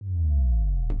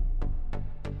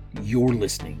You're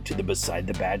listening to the Beside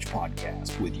the Badge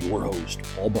podcast with your host,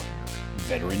 Paul Buckner,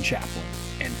 veteran chaplain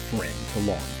and friend to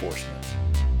law enforcement.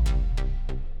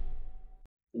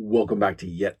 Welcome back to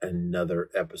yet another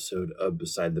episode of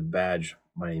Beside the Badge.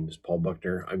 My name is Paul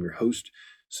Buckner. I'm your host,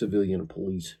 civilian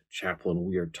police chaplain.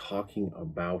 We are talking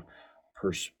about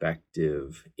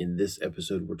perspective. In this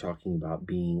episode, we're talking about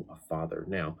being a father.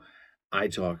 Now, I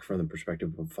talk from the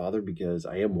perspective of a father because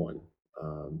I am one.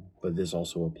 But this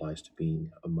also applies to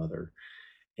being a mother.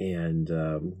 And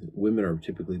women are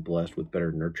typically blessed with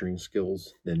better nurturing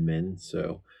skills than men.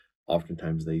 So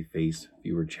oftentimes they face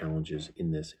fewer challenges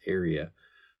in this area.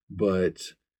 But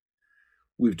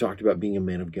we've talked about being a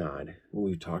man of God.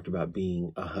 We've talked about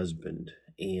being a husband.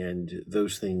 And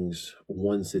those things,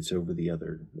 one sits over the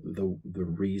other. The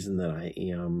reason that I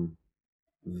am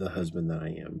the husband that I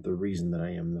am, the reason that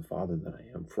I am the father that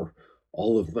I am, for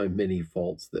all of my many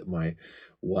faults that my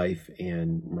wife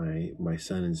and my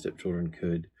son and stepchildren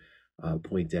could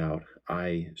point out,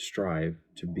 I strive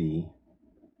to be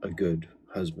a good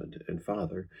husband and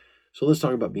father. So let's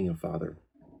talk about being a father.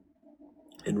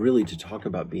 And really, to talk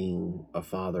about being a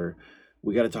father,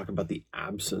 we got to talk about the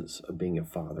absence of being a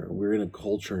father. We're in a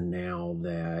culture now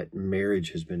that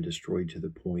marriage has been destroyed to the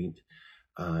point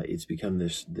it's become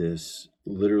this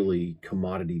literally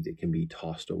commodity that can be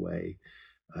tossed away.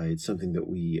 It's something that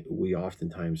we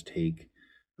oftentimes take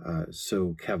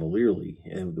so cavalierly,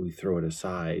 and we throw it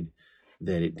aside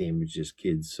that it damages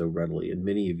kids so readily. And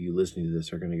many of you listening to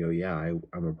this are going to go, yeah,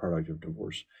 I'm a product of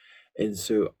divorce. And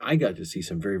so I got to see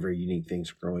some very, very unique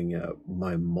things growing up.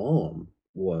 My mom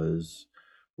was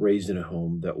raised in a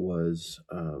home that was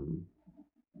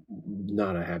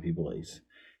not a happy place.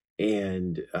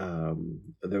 And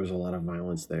there was a lot of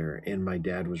violence there. And my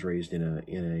dad was raised in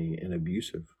an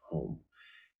abusive home.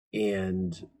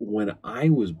 And when I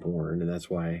was born, and that's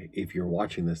why, if you're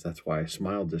watching this, that's why I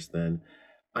smiled just then,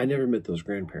 I never met those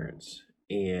grandparents.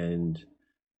 And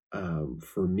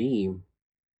for me,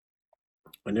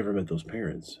 I never met those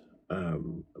parents.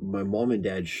 My mom and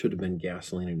dad should have been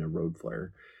gasoline in a road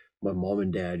flare. My mom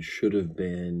and dad should have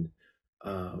been,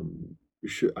 I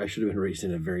should have been raised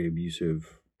in a very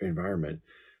abusive environment.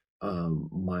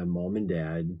 My mom and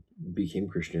dad became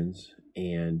Christians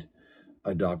and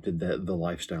adopted the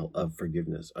lifestyle of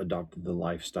forgiveness, adopted the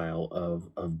lifestyle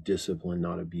of discipline,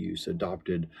 not abuse,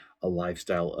 adopted a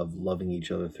lifestyle of loving each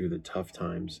other through the tough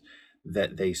times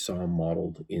that they saw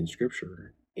modeled in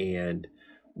Scripture. And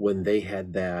when they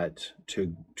had that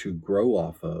to grow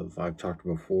off of, I've talked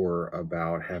before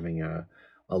about having a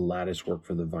lattice work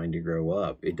for the vine to grow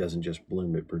up. It doesn't just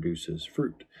bloom, it produces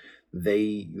fruit.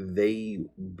 They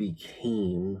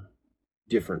became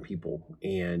different people,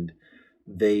 and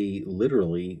they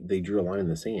drew a line in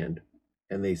the sand,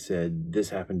 and they said, this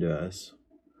happened to us,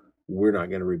 we're not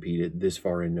going to repeat it, this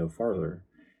far and no farther.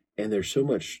 And there's so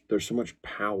much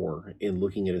power in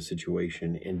looking at a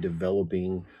situation and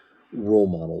developing role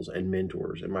models and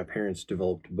mentors, and my parents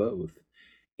developed both.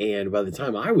 And by the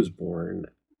time I was born,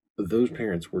 those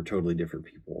parents were totally different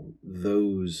people.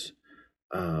 Those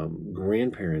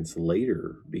grandparents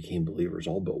later became believers,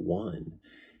 all but one.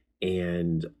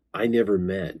 And I never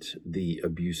met the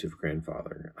abusive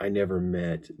grandfather. I never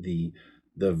met the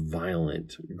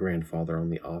violent grandfather on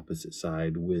the opposite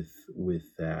side with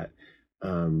that.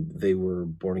 They were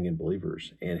born again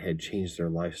believers and had changed their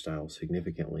lifestyle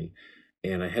significantly.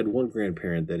 And I had one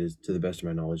grandparent that is, to the best of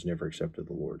my knowledge, never accepted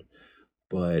the Lord.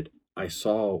 But I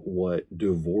saw what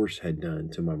divorce had done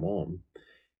to my mom.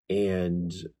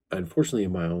 And unfortunately,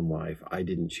 in my own life, I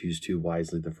didn't choose too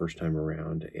wisely the first time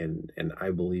around. And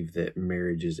I believe that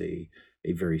marriage is a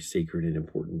very sacred and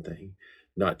important thing,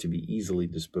 not to be easily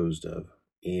disposed of.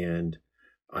 And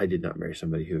I did not marry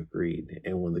somebody who agreed.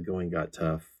 And when the going got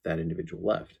tough, that individual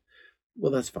left.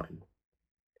 Well, that's fine.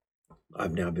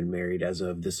 I've now been married, as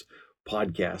of this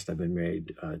podcast, I've been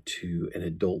married to an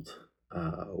adult,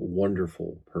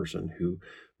 wonderful person who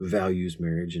values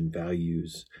marriage and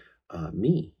values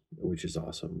me, which is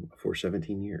awesome, for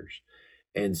 17 years.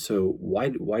 And so why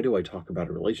do I talk about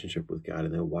a relationship with God?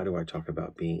 And then why do I talk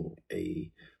about being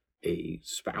a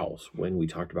spouse when we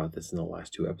talked about this in the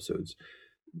last two episodes?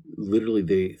 Literally,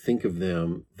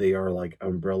 they are like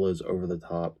umbrellas over the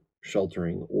top,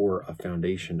 sheltering, or a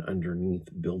foundation underneath,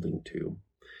 building to.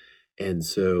 And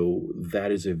so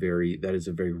that is a very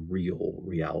real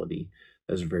reality.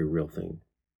 That's a very real thing.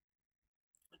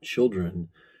 Children,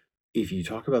 if you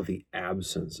talk about the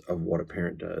absence of what a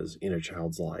parent does in a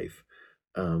child's life,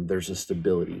 there's a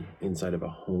stability inside of a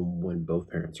home when both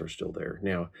parents are still there.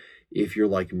 Now, if you're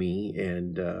like me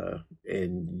and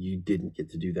you didn't get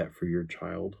to do that for your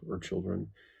child or children,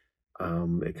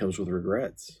 it comes with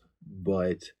regrets.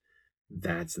 But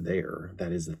that's there.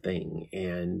 That is a thing.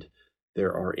 And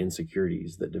there are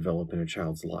insecurities that develop in a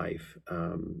child's life.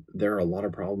 There are a lot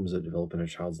of problems that develop in a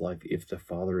child's life if the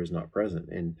father is not present.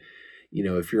 And,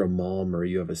 if you're a mom or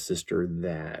you have a sister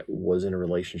that was in a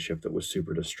relationship that was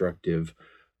super destructive,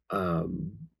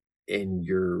 um, and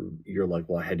you're like,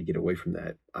 well, I had to get away from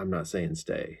that. I'm not saying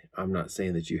stay. I'm not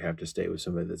saying that you have to stay with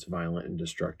somebody that's violent and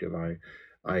destructive. I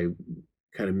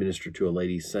kind of ministered to a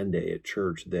lady Sunday at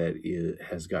church that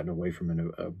has gotten away from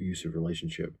an abusive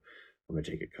relationship. I'm gonna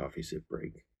take a coffee sip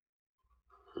break.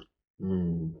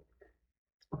 Mm.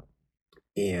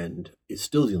 And is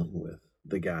still dealing with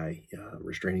the guy,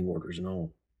 restraining orders and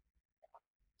all.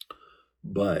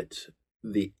 But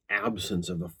the absence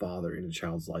of a father in a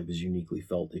child's life is uniquely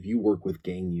felt. If you work with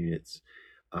gang units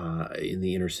in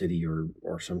the inner city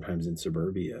or sometimes in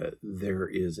suburbia, there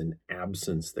is an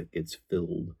absence that gets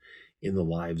filled in the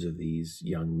lives of these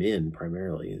young men,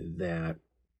 primarily, that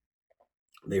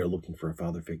they are looking for a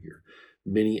father figure.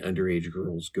 Many underage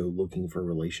girls go looking for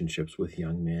relationships with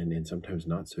young men and sometimes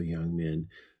not so young men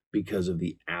because of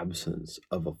the absence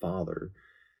of a father.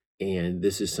 And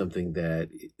this is something that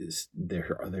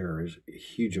there is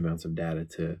huge amounts of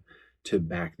data to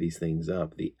back these things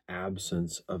up. The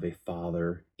absence of a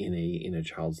father in a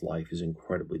child's life is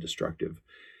incredibly destructive.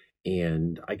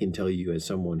 And I can tell you, as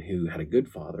someone who had a good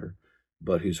father,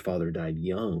 but whose father died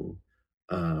young,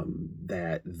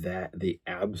 that the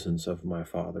absence of my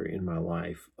father in my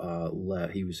life,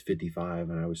 he was 55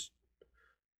 and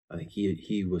I think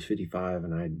he was 55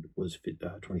 and I was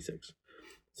 26,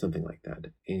 something like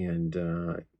that. And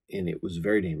it was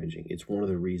very damaging. It's one of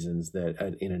the reasons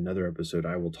that in another episode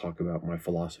I will talk about my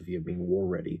philosophy of being war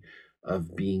ready,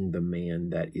 of being the man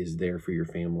that is there for your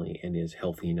family and is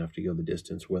healthy enough to go the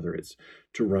distance, whether it's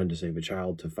to run to save a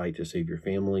child, to fight to save your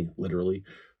family, literally,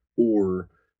 or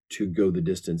to go the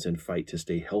distance and fight to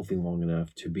stay healthy long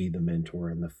enough to be the mentor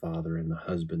and the father and the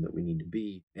husband that we need to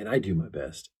be. And I do my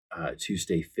best to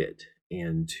stay fit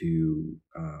and to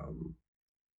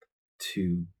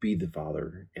be the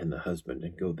father and the husband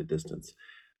and go the distance.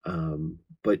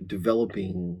 But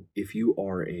developing, if you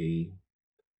are a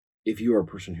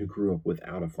person who grew up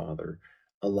without a father,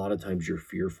 a lot of times you're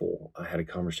fearful. I had a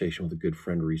conversation with a good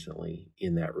friend recently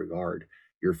in that regard.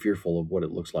 You're fearful of what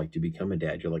it looks like to become a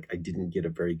dad. You're like, I didn't get a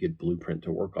very good blueprint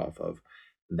to work off of.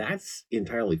 That's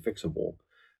entirely fixable.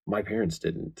 My parents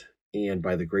didn't. And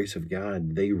by the grace of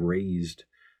God, they raised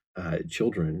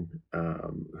children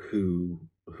who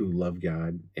love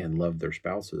God and love their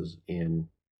spouses. And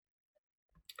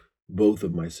both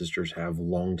of my sisters have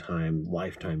long time,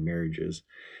 lifetime marriages,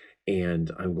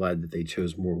 and I'm glad that they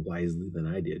chose more wisely than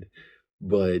I did.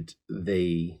 But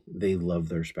they love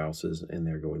their spouses and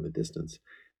they're going the distance.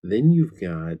 Then you've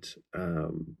got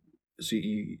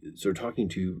so talking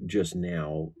to just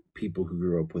now people who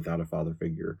grew up without a father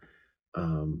figure,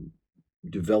 um,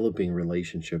 developing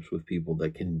relationships with people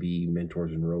that can be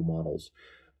mentors and role models.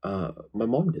 My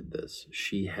mom did this.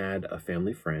 She had a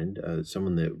family friend,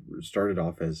 someone that started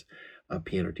off as a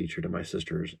piano teacher to my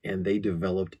sisters, and they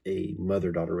developed a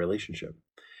mother daughter relationship.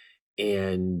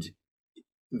 And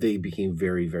they became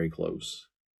very, very close.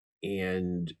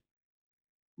 And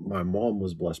my mom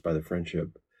was blessed by the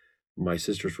friendship. My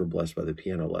sisters were blessed by the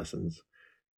piano lessons.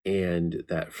 And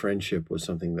that friendship was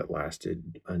something that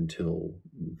lasted until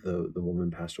the woman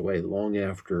passed away. Long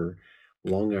after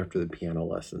the piano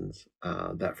lessons,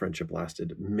 that friendship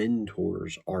lasted.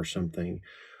 Mentors are something,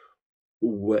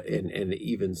 and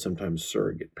even sometimes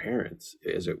surrogate parents,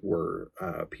 as it were,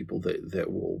 people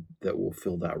that will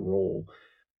fill that role.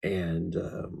 And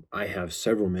I have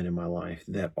several men in my life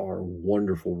that are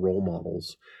wonderful role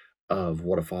models of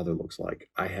what a father looks like.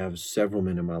 I have several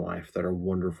men in my life that are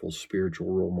wonderful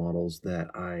spiritual role models that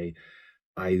I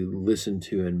listen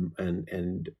to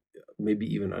and maybe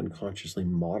even unconsciously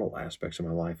model aspects of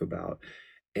my life about.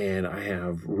 And I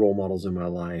have role models in my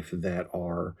life that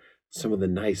are some of the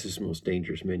nicest, most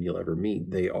dangerous men you'll ever meet.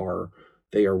 They are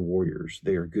warriors.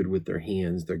 They are good with their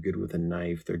hands. They're good with a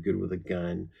knife. They're good with a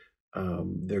gun.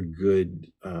 They're good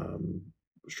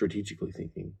strategically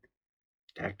thinking,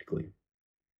 tactically,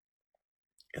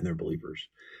 and they're believers.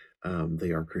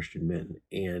 They are Christian men,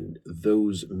 and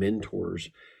those mentors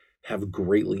have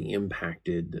greatly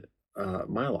impacted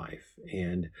my life.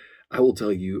 And I will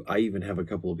tell you, I even have a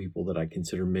couple of people that I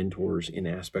consider mentors in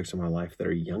aspects of my life that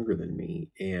are younger than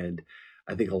me. And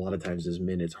I think a lot of times as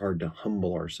men, it's hard to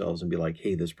humble ourselves and be like,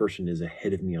 hey, this person is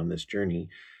ahead of me on this journey.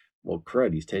 Well,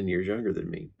 crud, he's 10 years younger than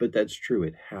me. But that's true,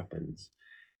 it happens.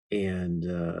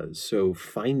 And so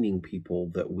finding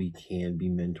people that we can be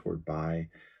mentored by,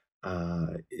 uh,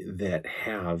 that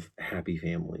have happy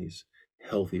families,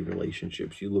 healthy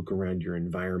relationships. You look around your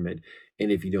environment,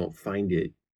 and if you don't find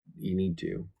it, you need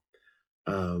to.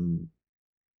 Um,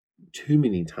 Too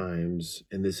many times,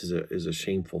 and this is a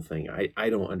shameful thing. I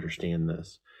don't understand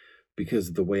this because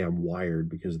of the way I'm wired,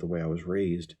 because of the way I was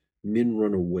raised. Men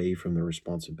run away from the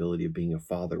responsibility of being a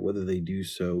father, whether they do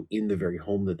so in the very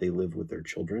home that they live with their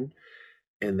children,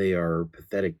 and they are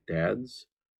pathetic dads,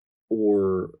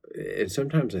 or and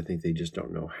sometimes I think they just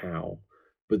don't know how.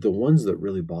 But the ones that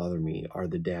really bother me are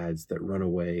the dads that run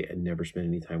away and never spend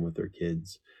any time with their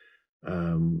kids.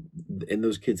 Um, and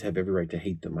those kids have every right to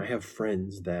hate them. I have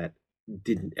friends that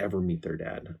didn't ever meet their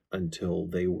dad until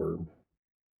they were,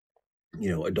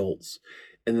 adults.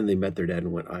 And then they met their dad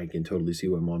and went, I can totally see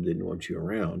why mom didn't want you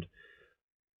around.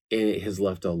 And it has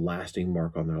left a lasting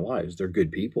mark on their lives. They're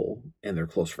good people and they're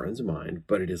close friends of mine,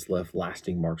 but it has left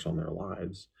lasting marks on their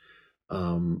lives.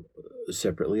 Um,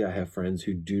 Separately, I have friends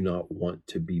who do not want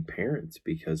to be parents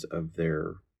because of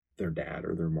their dad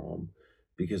or their mom,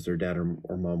 because their dad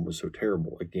or mom was so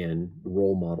terrible. Again,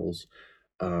 role models,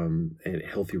 and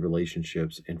healthy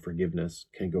relationships and forgiveness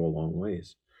can go a long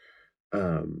ways.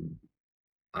 Um,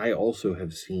 I also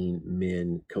have seen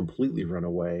men completely run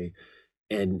away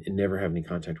and never have any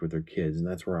contact with their kids, and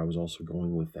that's where I was also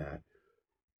going with that.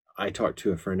 I talked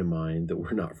to a friend of mine that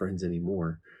we're not friends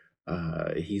anymore.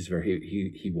 He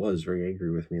was very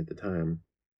angry with me at the time,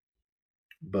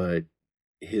 but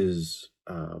his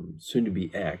soon to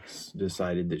be ex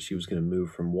decided that she was going to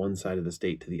move from one side of the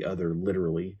state to the other,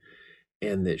 literally,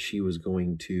 and that she was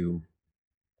going to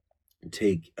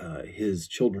take his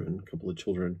children, a couple of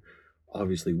children,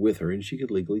 obviously with her, and she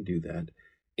could legally do that.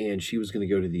 And she was going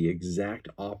to go to the exact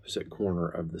opposite corner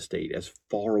of the state, as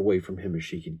far away from him as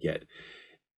she could get.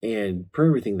 And from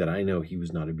everything that I know, he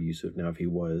was not abusive. Now, if he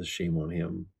was, shame on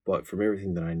him. But from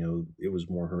everything that I know, it was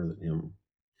more her than him.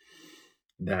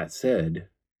 That said,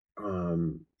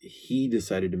 he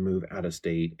decided to move out of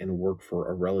state and work for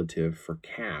a relative for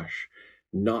cash,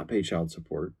 not pay child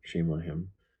support, shame on him,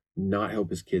 not help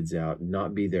his kids out,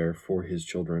 not be there for his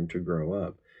children to grow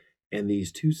up. And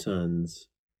these two sons,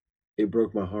 it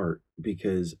broke my heart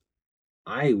because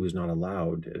I was not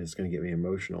allowed, and it's going to get me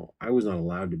emotional. I was not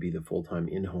allowed to be the full time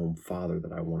in home father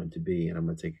that I wanted to be. And I'm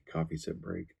going to take a coffee sip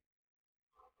break.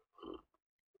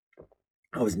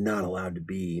 I was not allowed to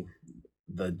be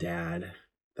the dad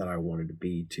that I wanted to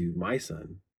be to my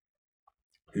son,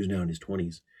 who's now in his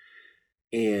 20s.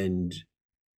 And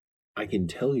I can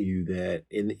tell you that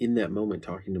in that moment,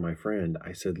 talking to my friend,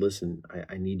 I said, listen,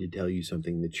 I need to tell you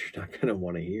something that you're not going to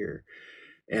want to hear.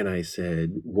 And I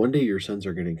said, one day your sons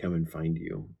are going to come and find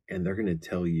you, and they're going to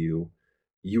tell you,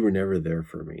 you were never there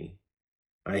for me.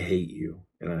 I hate you,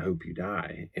 and I hope you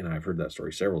die. And I've heard that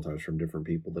story several times from different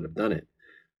people that have done it,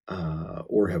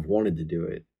 or have wanted to do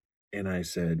it. And I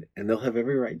said, and they'll have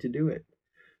every right to do it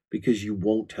because you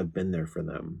won't have been there for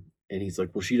them. And he's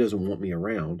like, well, she doesn't want me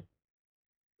around.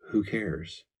 Who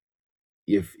cares?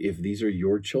 If these are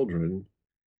your children,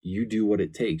 you do what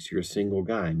it takes. You're a single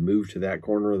guy. Move to that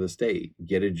corner of the state,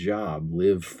 get a job,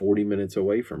 live 40 minutes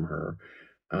away from her.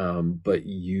 But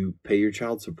you pay your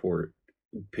child support,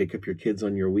 pick up your kids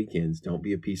on your weekends. Don't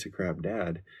be a piece of crap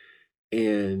dad.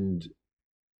 And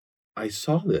I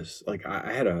saw this. Like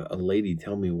I had a lady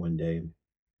tell me one day,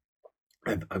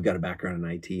 I've got a background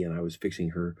in IT, and I was fixing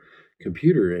her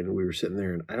computer, and we were sitting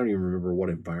there, and I don't even remember what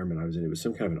environment I was in. It was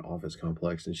some kind of an office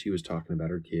complex, and she was talking about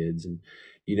her kids, and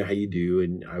you know how you do,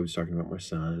 and I was talking about my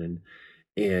son,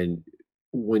 and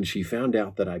when she found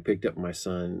out that I picked up my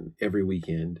son every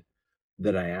weekend,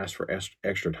 that I asked for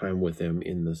extra time with him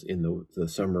in the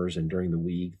summers and during the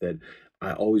week, that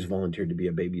I always volunteered to be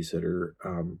a babysitter,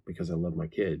 because I love my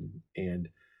kid, and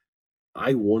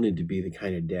I wanted to be the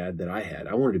kind of dad that I had.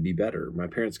 I wanted to be better. My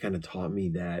parents kind of taught me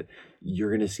that you're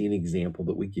going to see an example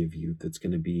that we give you that's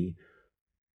going to be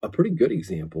a pretty good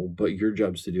example, but your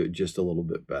job's to do it just a little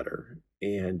bit better.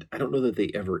 And I don't know that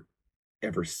they ever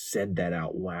said that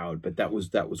out loud, but that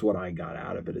was what I got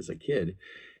out of it as a kid,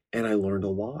 and I learned a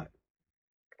lot.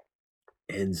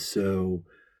 And so,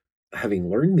 having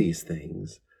learned these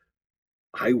things,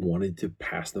 I wanted to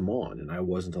pass them on, and I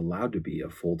wasn't allowed to be a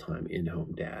full-time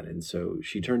in-home dad. And so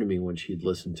she turned to me when she'd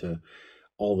listened to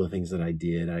all the things that I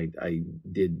did. I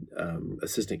did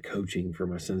assistant coaching for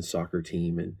my son's soccer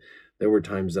team, and there were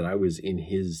times that I was in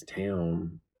his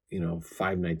town,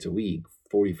 5 nights a week,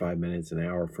 45 minutes, an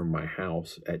hour from my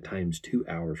house, at times 2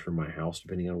 hours from my house,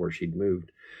 depending on where she'd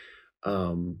moved.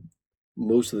 Um,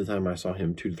 Most of the time, I saw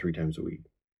him 2 to 3 times a week,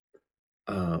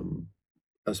 um,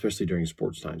 especially during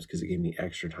sports times, because it gave me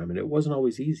extra time, and it wasn't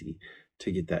always easy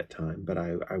to get that time, but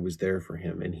I was there for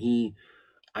him, and he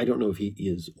I don't know if he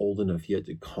is old enough yet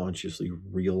to consciously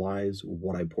realize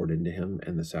what I poured into him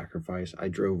and the sacrifice. I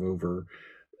drove over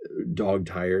dog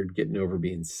tired, getting over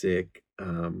being sick.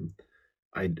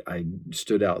 I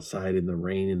stood outside in the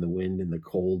rain and the wind and the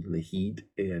cold and the heat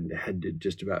and had to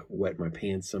just about wet my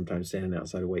pants sometimes standing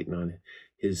outside waiting on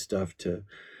his stuff to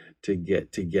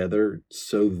get together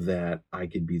so that I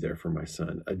could be there for my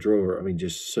son. I drove, I mean,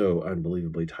 just so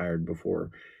unbelievably tired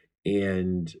before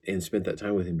and spent that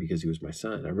time with him because he was my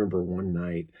son. I remember one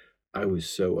night I was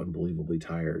so unbelievably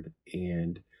tired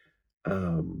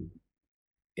um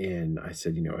and I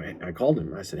said, I called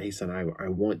him. I said, "Hey son, I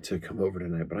want to come over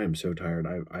tonight, but I am so tired.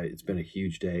 It's been a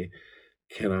huge day.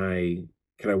 Can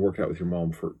I work out with your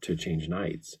mom to change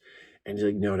nights?" And he's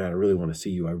like, "No, Dad, I really want to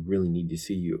see you. I really need to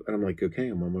see you." And I'm like, "Okay,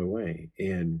 I'm on my way."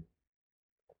 And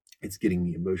it's getting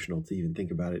me emotional to even think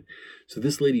about it. So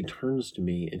this lady turns to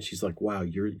me and she's like, "Wow,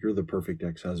 you're the perfect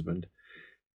ex-husband."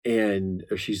 And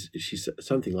or she's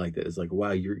something like that. It's like,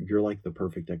 "Wow, you're like the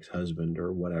perfect ex-husband,"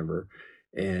 or whatever.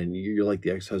 And you're like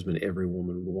the ex-husband every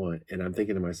woman would want. And I'm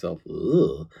thinking to myself,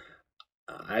 ugh,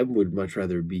 I would much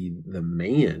rather be the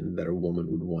man that a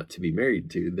woman would want to be married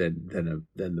to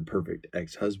than the perfect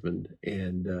ex-husband.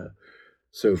 And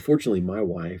so fortunately, my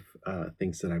wife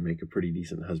thinks that I make a pretty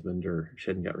decent husband, or she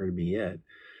hadn't got rid of me yet.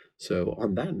 So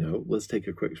on that note, let's take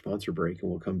a quick sponsor break, and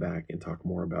we'll come back and talk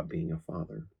more about being a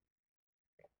father.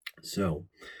 So,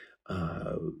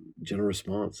 uh, general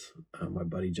response, my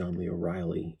buddy John Lee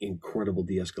O'Reilly, incredible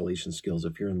de-escalation skills.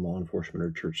 If you're in law enforcement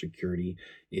or church security,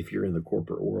 if you're in the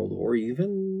corporate world, or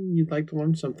even you'd like to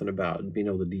learn something about being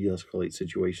able to de-escalate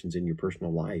situations in your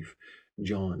personal life,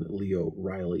 John Leo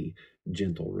Riley,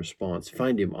 Gentle Response.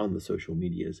 Find him on the social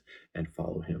medias and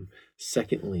follow him.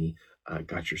 Secondly,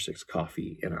 Got Your Six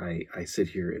Coffee, and I sit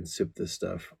here and sip this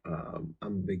stuff. I'm a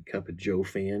big Cup of Joe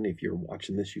fan. If you're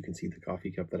watching this, you can see the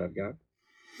coffee cup that I've got.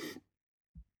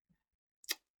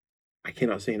 I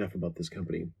cannot say enough about this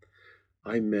company.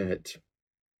 I met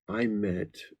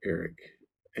Eric,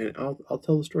 and I'll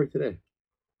tell the story today.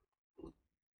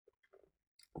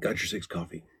 Got Your Six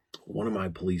Coffee. One of my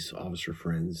police officer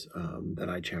friends that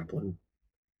I chaplain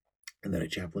and that I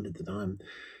chaplained at the time,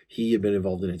 he had been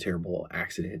involved in a terrible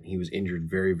accident. He was injured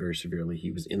very, very severely.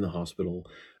 He was in the hospital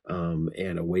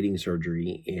and awaiting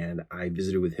surgery. And I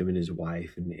visited with him and his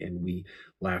wife, and we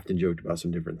laughed and joked about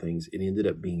some different things. It ended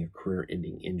up being a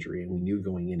career-ending injury, and we knew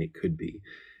going in it could be.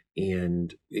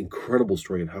 And incredible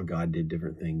story of how God did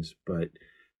different things. But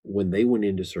when they went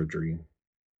into surgery,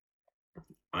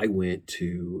 I went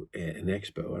to an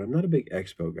expo, and I'm not a big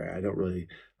expo guy.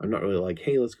 I'm not really like,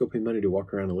 hey, let's go pay money to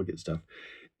walk around and look at stuff.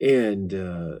 And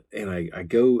I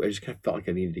go, I just kind of felt like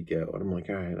I needed to go. And I'm like,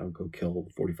 all right, I'll go kill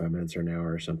 45 minutes or an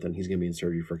hour or something. He's gonna be in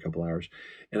surgery for a couple hours.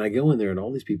 And I go in there and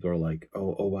all these people are like,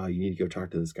 oh wow, you need to go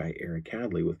talk to this guy, Eric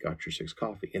Hadley with Got Your Six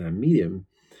Coffee. And I meet him,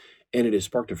 and it has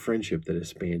sparked a friendship that has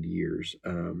spanned years.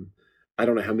 I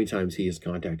don't know how many times he has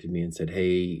contacted me and said,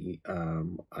 "Hey,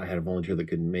 I had a volunteer that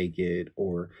couldn't make it,"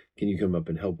 or "Can you come up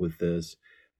and help with this?"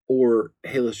 Or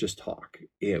 "Hey, let's just talk."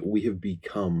 And we have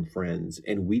become friends,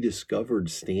 and we discovered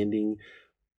standing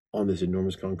on this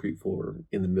enormous concrete floor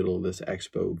in the middle of this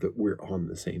expo that we're on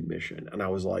the same mission. And I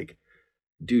was like,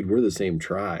 dude, we're the same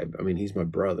tribe. I mean, he's my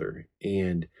brother,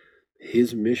 and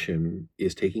his mission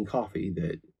is taking coffee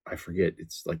that I forget,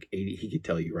 it's like 80, he could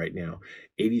tell you right now,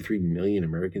 83 million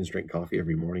Americans drink coffee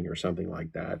every morning or something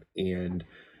like that. And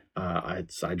I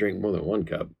drink more than one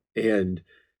cup,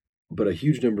 but a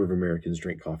huge number of Americans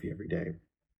drink coffee every day.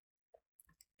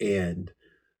 And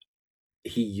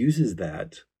he uses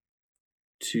that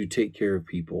to take care of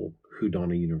people who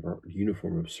don a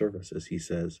uniform of service, as he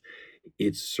says.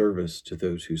 It's service to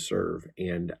those who serve.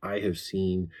 And I have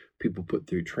seen people put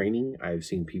through training. I've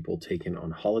seen people taken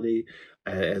on holiday,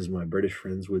 as my British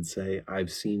friends would say.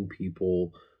 I've seen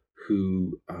people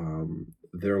who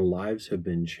their lives have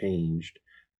been changed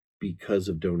because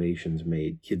of donations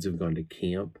made. Kids have gone to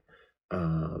camp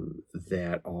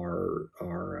that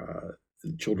are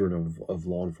children of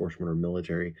law enforcement or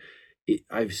military.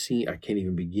 I've seen, I can't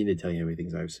even begin to tell you how many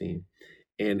things I've seen.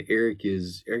 And Eric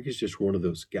is just one of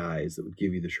those guys that would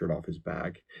give you the shirt off his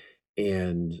back.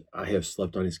 And I have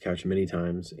slept on his couch many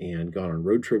times and gone on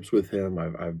road trips with him.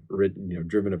 I've ridden,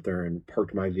 driven up there and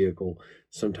parked my vehicle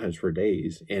sometimes for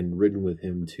days and ridden with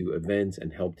him to events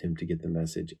and helped him to get the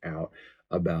message out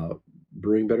about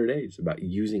brewing better days, about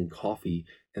using coffee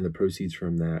and the proceeds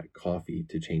from that coffee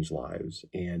to change lives.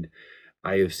 And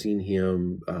I have seen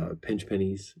him pinch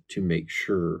pennies to make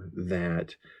sure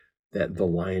that the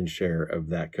lion's share of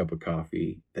that cup of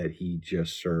coffee that he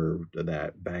just served,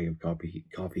 that bag of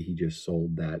coffee he just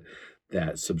sold, that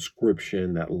that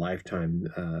subscription, that lifetime.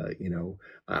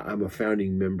 I'm a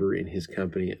founding member in his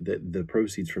company. That the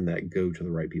proceeds from that go to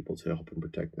the right people to help and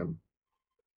protect them.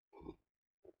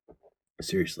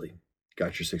 Seriously,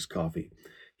 got your six coffee.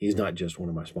 He's not just one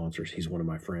of my sponsors. He's one of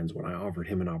my friends. When I offered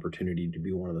him an opportunity to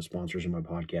be one of the sponsors of my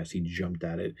podcast, he jumped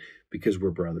at it because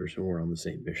we're brothers and we're on the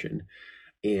same mission.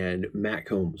 And Matt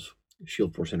Combs,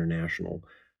 Shield Force International,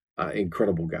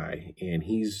 incredible guy. And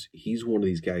he's one of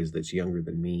these guys that's younger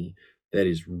than me that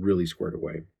is really squared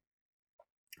away,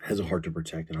 has a heart to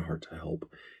protect and a heart to help.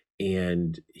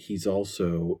 And he's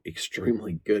also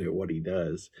extremely good at what he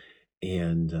does.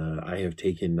 And I have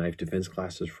taken knife defense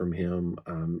classes from him,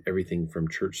 everything from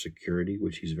church security,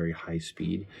 which he's very high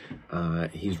speed.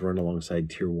 He's run alongside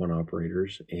tier one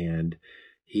operators, and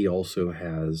he also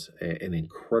has an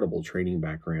incredible training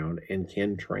background and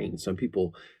can train. Some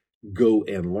people go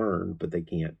and learn, but they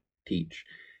can't teach.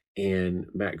 And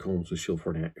Matt Combs with Shield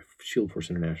Force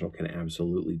International can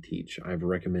absolutely teach. I've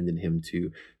recommended him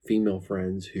to female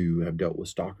friends who have dealt with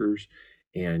stalkers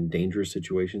and dangerous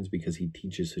situations because he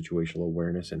teaches situational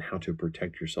awareness and how to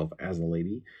protect yourself as a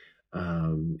lady.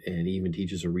 And he even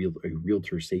teaches a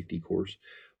realtor safety course.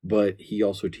 But he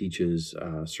also teaches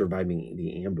surviving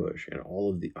the ambush and all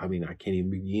of the. I mean, I can't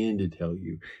even begin to tell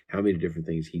you how many different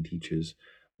things he teaches.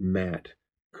 Matt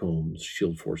Combs,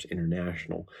 Shield Force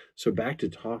International. So back to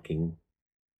talking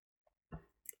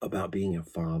about being a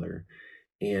father.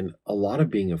 And a lot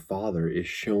of being a father is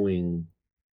showing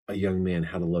a young man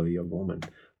how to love a young woman.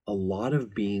 A lot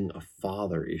of being a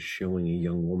father is showing a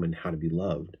young woman how to be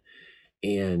loved.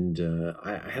 And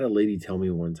I had a lady tell me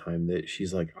one time that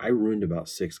she's like, I ruined about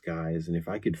 6 guys, and if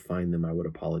I could find them, I would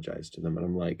apologize to them. And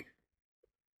I'm like,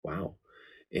 wow.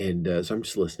 And so I'm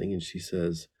just listening, and she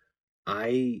says,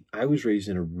 I was raised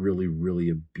in a really, really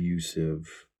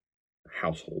abusive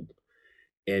household.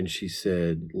 And she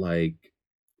said, like,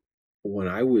 when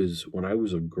I was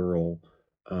a girl,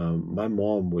 my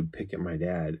mom would pick at my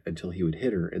dad until he would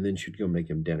hit her, and then she'd go make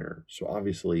him dinner. So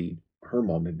obviously, her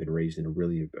mom had been raised in a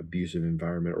really abusive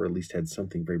environment, or at least had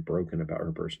something very broken about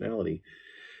her personality.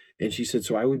 And she said,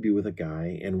 so I would be with a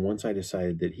guy, and once I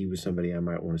decided that he was somebody I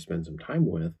might want to spend some time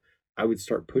with, I would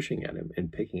start pushing at him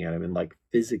and picking at him and like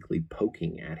physically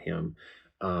poking at him,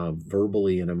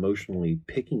 verbally and emotionally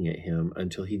picking at him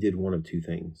until he did one of two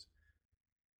things.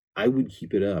 I would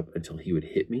keep it up until he would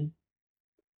hit me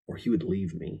or he would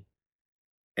leave me.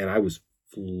 And I was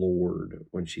floored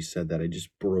when she said that. It just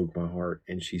broke my heart.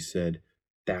 And she said,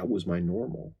 that was my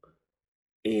normal.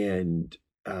 And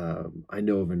I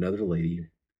know of another lady,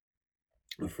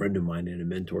 a friend of mine and a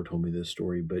mentor told me this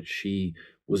story, but she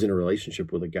was in a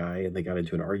relationship with a guy and they got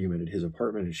into an argument at his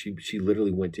apartment. And she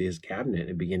literally went to his cabinet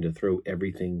and began to throw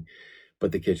everything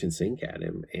but the kitchen sink at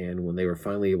him. And when they were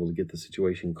finally able to get the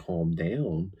situation calmed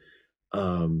down,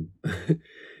 um,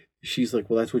 she's like,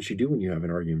 well, that's what you do when you have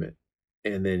an argument.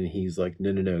 And then he's like,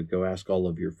 no, no, no, go ask all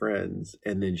of your friends.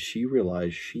 And then she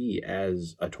realized she,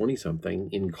 as a 20 something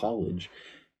in college,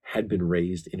 had been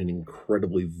raised in an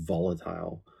incredibly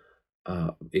volatile,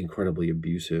 incredibly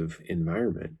abusive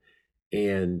environment.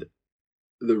 And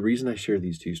the reason I share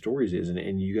these two stories is,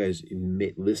 and you guys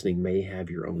listening may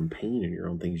have your own pain and your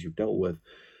own things you've dealt with.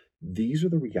 These are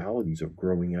the realities of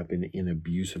growing up in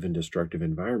abusive and destructive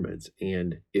environments.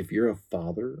 And if you're a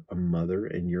father, a mother,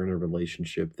 and you're in a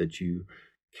relationship that you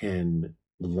can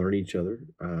learn each other,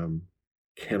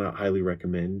 cannot highly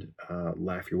recommend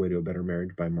Laugh Your Way to a Better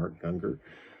Marriage by Mark Gungor.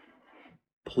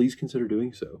 Please consider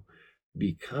doing so,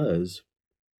 because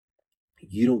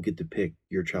you don't get to pick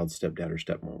your child's stepdad or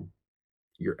stepmom.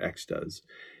 Your ex does.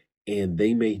 And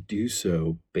they may do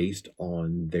so based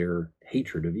on their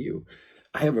hatred of you.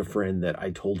 I have a friend that I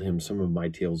told him some of my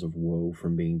tales of woe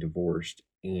from being divorced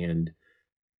and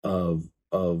of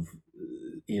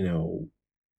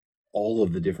all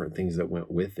of the different things that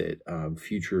went with it,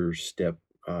 future step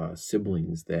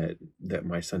siblings that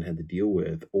my son had to deal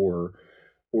with, or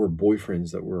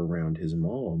boyfriends that were around his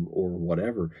mom or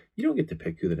whatever. You don't get to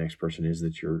pick who the next person is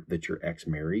that your ex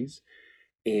marries.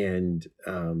 And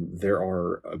there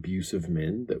are abusive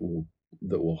men that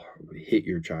will hit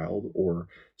your child or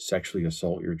sexually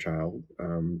assault your child.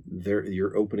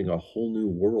 You're opening a whole new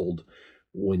world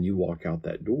when you walk out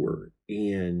that door.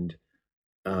 And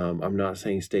I'm not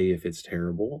saying stay if it's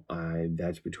terrible.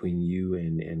 That's between you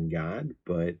and God.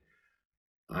 But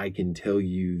I can tell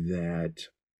you that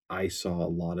I saw a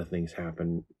lot of things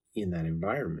happen in that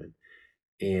environment,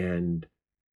 and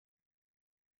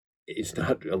it's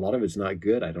not, a lot of it's not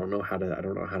good. I don't know how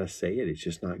to say it. It's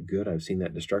just not good. I've seen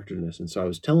that destructiveness. And so I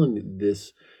was telling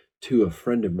this to a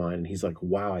friend of mine, and he's like,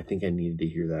 wow, I think I needed to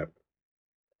hear that.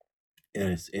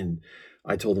 And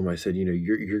I told him, I said,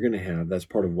 you're going to have, that's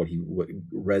part of what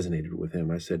resonated with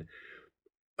him. I said,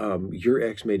 your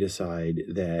ex may decide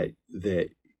that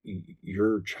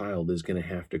your child is going to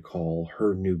have to call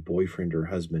her new boyfriend or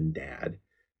husband dad.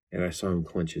 And I saw him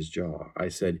clench his jaw. I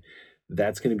said,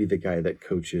 that's going to be the guy that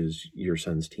coaches your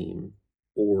son's team,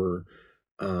 or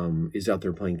is out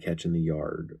there playing catch in the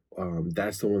yard.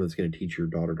 That's the one that's going to teach your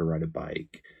daughter to ride a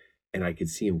bike. And I could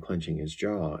see him clenching his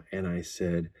jaw. And I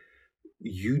said,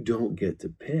 you don't get to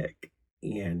pick.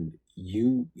 And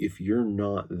if you're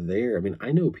not there, I mean,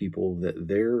 I know people that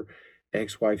their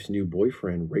ex-wife's new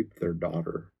boyfriend raped their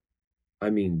daughter. I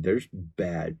mean, there's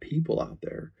bad people out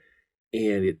there,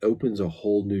 and it opens a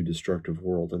whole new destructive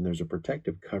world, and there's a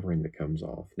protective covering that comes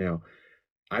off. Now,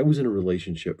 I was in a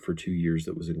relationship for 2 years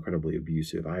that was incredibly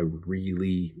abusive. I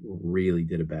really, really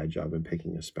did a bad job in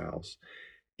picking a spouse.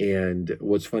 And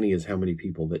what's funny is how many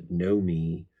people that know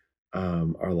me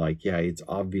are like, yeah, it's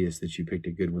obvious that you picked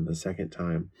a good one the second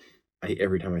time.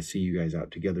 Every time I see you guys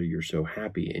out together, you're so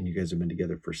happy, and you guys have been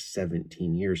together for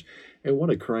 17 years. And what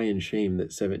a crying shame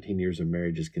that 17 years of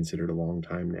marriage is considered a long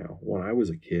time now. When I was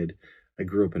a kid, I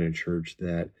grew up in a church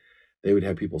that they would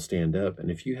have people stand up, and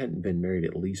if you hadn't been married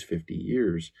at least 50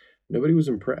 years, nobody was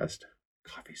impressed.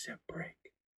 Coffee set break.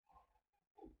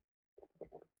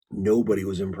 Nobody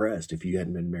was impressed if you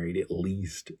hadn't been married at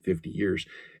least 50 years.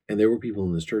 And there were people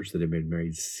in this church that had been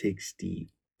married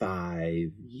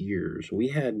 65 years. We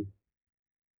had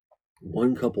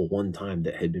one couple one time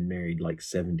that had been married like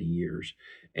 70 years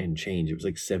and change. It was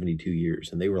like 72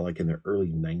 years, and they were like in their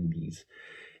early 90s,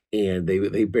 and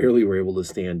they barely were able to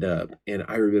stand up. And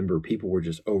I remember people were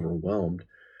just overwhelmed,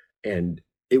 and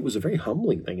it was a very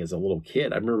humbling thing as a little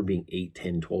kid. I remember being 8,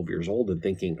 10, 12 years old and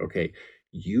thinking, okay,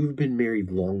 you've been married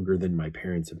longer than my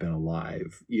parents have been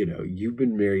alive. You've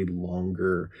been married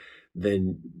longer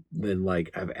than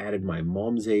like I've added my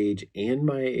mom's age and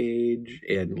my age.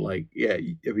 And like, yeah,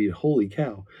 I mean, holy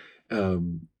cow.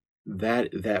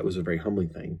 That was a very humbling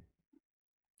thing.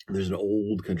 There's an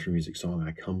old country music song,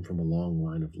 I come from a long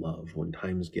line of love. When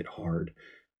times get hard,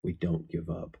 we don't give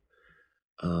up.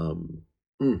 Um,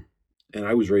 mm, and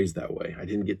I was raised that way. I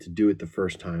didn't get to do it the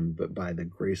first time, but by the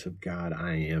grace of God,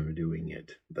 I am doing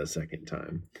it the second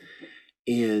time.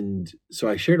 And so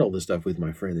I shared all this stuff with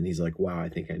my friend, and he's like, wow, I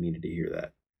think I needed to hear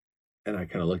that. And I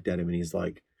kind of looked at him, and he's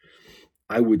like,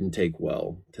 I wouldn't take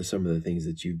well to some of the things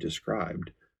that you've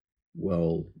described.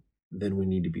 Well, then we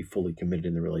need to be fully committed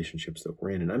in the relationships that we're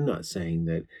in. And I'm not saying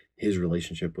that his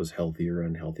relationship was healthy or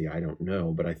unhealthy. I don't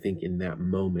know. But I think in that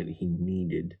moment, he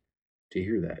needed to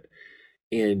hear that.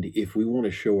 And if we want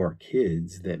to show our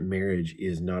kids that marriage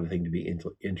is not a thing to be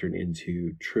entered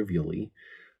into trivially,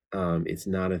 it's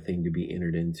not a thing to be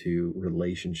entered into,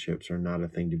 relationships are not a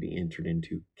thing to be entered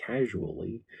into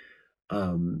casually,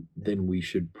 then we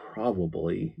should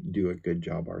probably do a good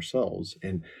job ourselves.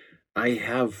 And I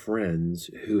have friends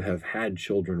who have had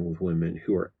children with women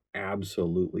who are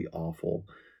absolutely awful.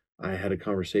 I had a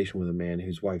conversation with a man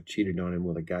whose wife cheated on him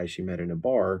with a guy she met in a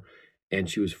bar, and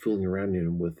she was fooling around in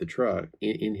him with the truck,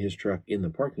 in his truck in the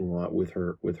parking lot with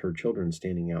her children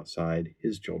standing outside,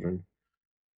 his children,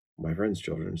 my friend's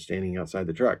children, standing outside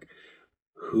the truck.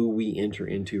 Who we enter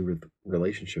into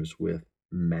relationships with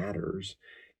matters.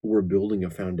 We're building a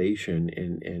foundation,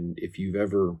 and if you've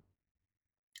ever,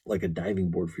 like a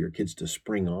diving board for your kids to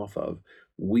spring off of,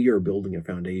 we are building a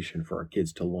foundation for our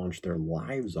kids to launch their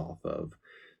lives off of.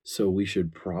 So we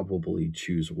should probably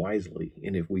choose wisely.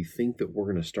 And if we think that we're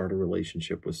going to start a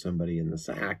relationship with somebody in the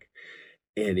sack,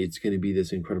 and it's going to be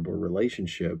this incredible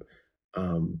relationship,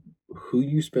 who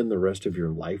you spend the rest of your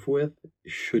life with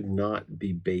should not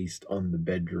be based on the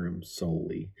bedroom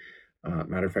solely.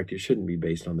 Matter of fact, it shouldn't be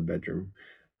based on the bedroom.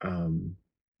 I'm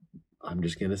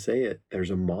just going to say it. There's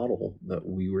a model that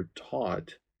we were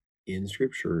taught in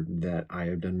scripture that I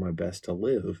have done my best to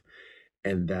live.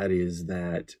 And that is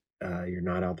that you're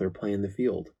not out there playing the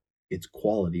field. It's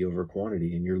quality over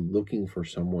quantity. And you're looking for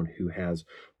someone who has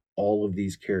all of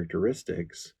these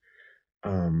characteristics.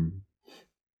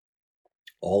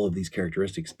 All of these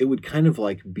characteristics. It would kind of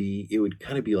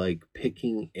be like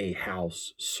picking a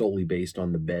house solely based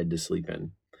on the bed to sleep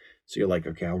in. So you're like,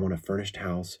 okay, I want a furnished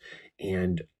house,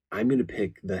 and I'm going to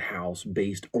pick the house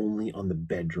based only on the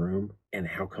bedroom and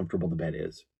how comfortable the bed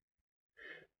is.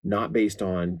 Not based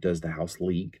on does the house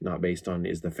leak, not based on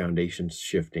is the foundation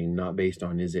shifting, not based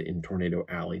on is it in Tornado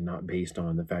Alley, not based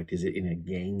on the fact is it in a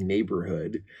gang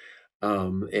neighborhood,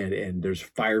 and there's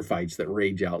firefights that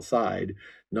rage outside,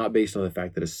 not based on the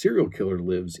fact that a serial killer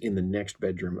lives in the next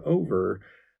bedroom over.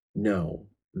 No,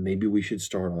 maybe we should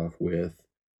start off with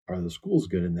are the schools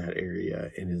good in that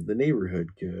area? And is the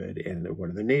neighborhood good? And what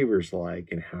are the neighbors like?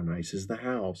 And how nice is the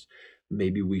house?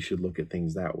 Maybe we should look at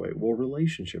things that way. Well,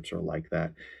 relationships are like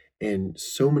that. And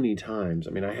so many times,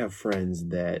 I mean, I have friends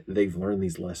that they've learned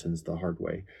these lessons the hard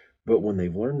way. But when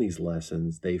they've learned these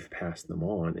lessons, they've passed them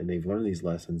on, and they've learned these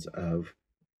lessons of,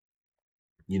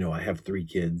 I have 3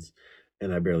 kids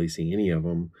and I barely see any of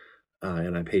them.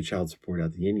 And I pay child support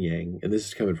out the yin yang. And this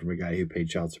is coming from a guy who paid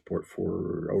child support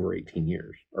for over 18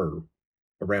 years, or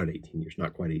around 18 years,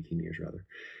 not quite 18 years, rather.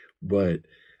 But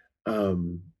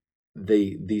um,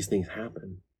 these things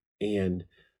happen. And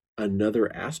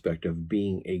another aspect of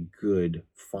being a good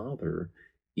father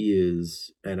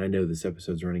is, and I know this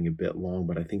episode's running a bit long,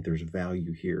 but I think there's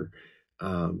value here,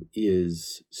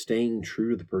 is staying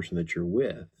true to the person that you're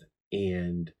with.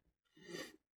 And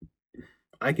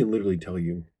I can literally tell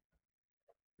you,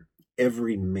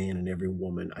 every man and every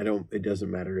woman, it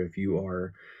doesn't matter if you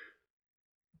are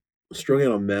strung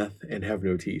out on meth and have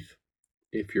no teeth,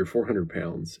 if you're 400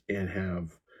 pounds and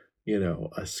have,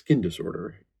 a skin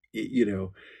disorder,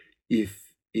 if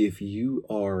you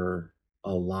are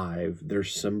alive,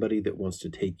 there's somebody that wants to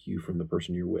take you from the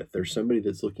person you're with. There's somebody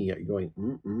that's looking at you going,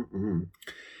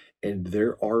 and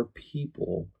there are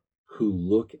people who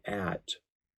look at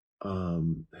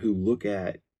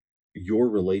your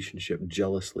relationship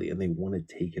jealously, and they want to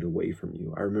take it away from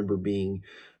you. I remember being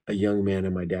a young man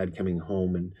and my dad coming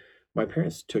home, and my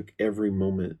parents took every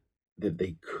moment that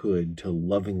they could to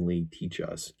lovingly teach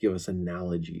us, give us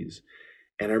analogies.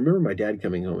 And I remember my dad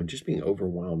coming home and just being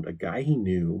overwhelmed. A guy he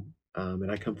knew, and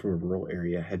I come from a rural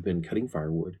area, had been cutting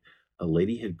firewood. A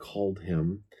lady had called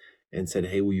him and said,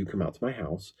 "Hey, will you come out to my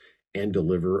house and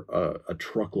deliver a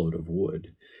truckload of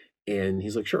wood?" And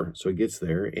he's like, "Sure." So he gets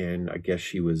there, and I guess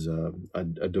she was a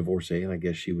divorcee, and I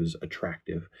guess she was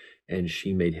attractive, and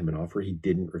she made him an offer he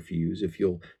didn't refuse. "If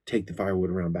you'll take the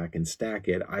firewood around back and stack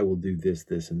it, I will do this,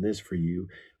 this, and this for you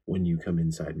when you come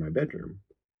inside my bedroom."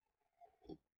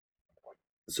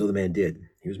 So the man did.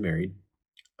 He was married.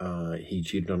 He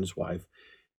cheated on his wife,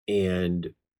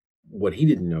 and what he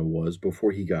didn't know was,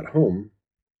 before he got home,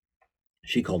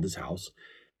 she called his house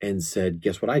and said,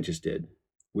 "Guess what I just did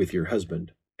with your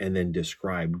husband?" And then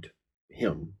described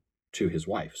him to his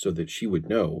wife so that she would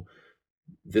know,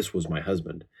 this was my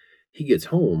husband. He gets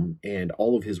home and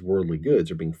all of his worldly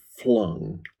goods are being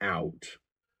flung out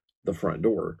the front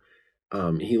door.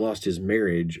 He lost his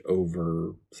marriage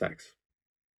over sex.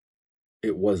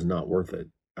 It was not worth it.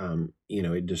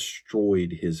 It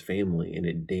destroyed his family and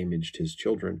it damaged his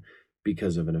children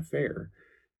because of an affair.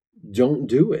 Don't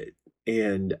do it.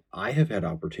 And I have had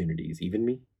opportunities, even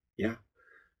me. Yeah.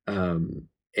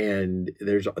 And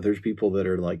there's people that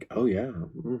are like, "Oh yeah,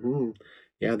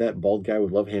 yeah, that bald guy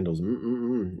with love handles,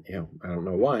 yeah." I don't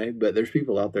know why, but there's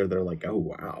people out there that are like, "Oh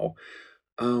wow."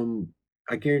 Um,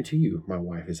 I guarantee you, my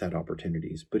wife has had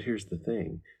opportunities, but here's the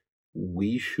thing: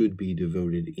 we should be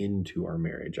devoted into our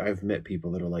marriage. I've met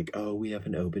people that are like, "Oh, we have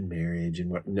an open marriage," and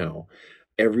what? No,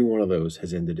 every one of those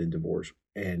has ended in divorce,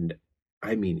 and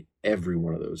I mean every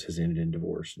one of those has ended in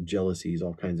divorce, jealousies,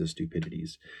 all kinds of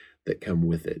stupidities that come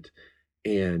with it,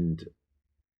 and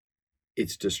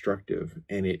it's destructive,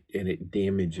 and it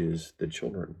damages the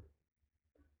children.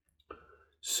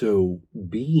 So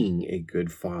being a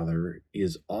good father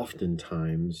is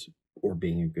oftentimes, or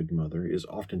being a good mother is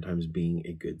oftentimes being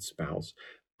a good spouse.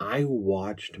 I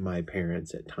watched my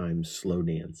parents at times slow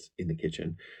dance in the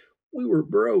kitchen. We were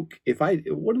broke. If I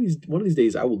one of these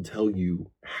days I will tell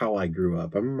you how I grew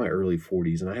up. I'm in my early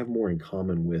 40s and I have more in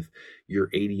common with your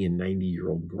 80 and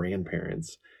 90-year-old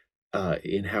grandparents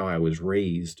in how I was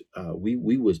raised.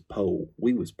 We was po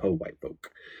white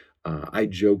folk. I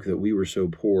joke that we were so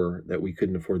poor that we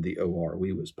couldn't afford the OR.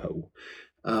 We was po.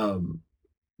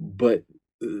 But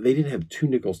they didn't have two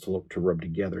nickels to rub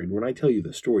together. And when I tell you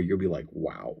the story, you'll be like,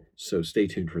 "Wow." So stay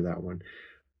tuned for that one.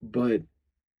 But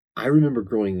I remember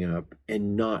growing up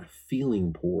and not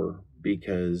feeling poor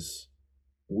because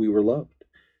we were loved,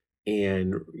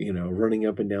 and running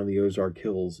up and down the Ozark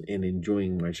Hills and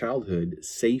enjoying my childhood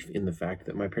safe in the fact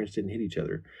that my parents didn't hit each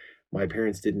other. My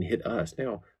parents didn't hit us.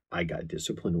 Now, I got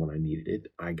disciplined when I needed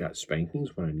it. I got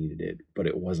spankings when I needed it, but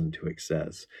it wasn't to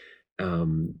excess.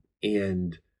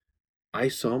 And I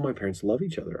saw my parents love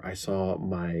each other. I saw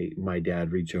my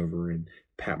dad reach over and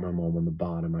pat my mom on the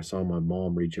bottom. I saw my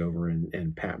mom reach over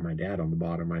and pat my dad on the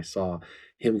bottom. I saw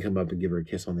him come up and give her a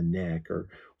kiss on the neck, or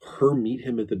her meet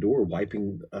him at the door,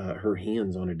 wiping her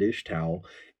hands on a dish towel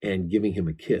and giving him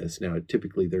a kiss. Now,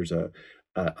 typically there's a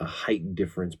height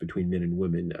difference between men and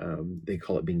women. They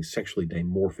call it being sexually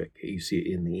dimorphic. You see it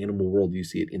in the animal world, you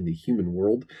see it in the human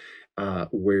world,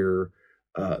 where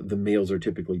The males are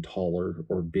typically taller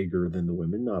or bigger than the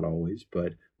women, not always,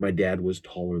 but my dad was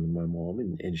taller than my mom,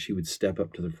 and she would step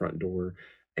up to the front door,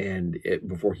 and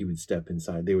before he would step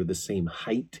inside, they were the same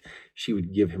height. She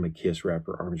would give him a kiss, wrap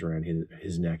her arms around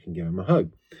his neck, and give him a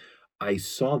hug. I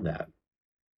saw that.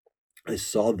 I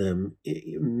saw them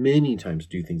many times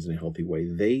do things in a healthy way.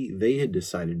 They had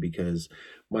decided, because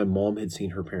my mom had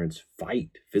seen her parents fight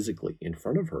physically in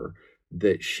front of her,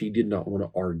 that she did not want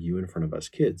to argue in front of us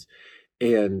kids.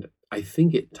 And I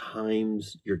think at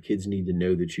times your kids need to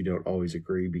know that you don't always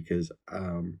agree, because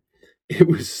it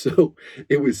was so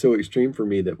it was so extreme for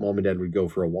me that mom and dad would go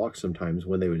for a walk sometimes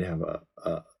when they would have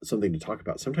a something to talk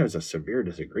about, sometimes a severe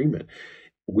disagreement.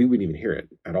 We wouldn't even hear it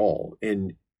at all.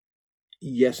 And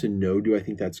yes and no. Do I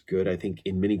think that's good? I think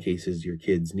in many cases your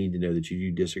kids need to know that you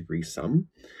do disagree some,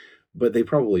 but they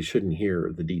probably shouldn't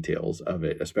hear the details of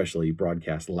it, especially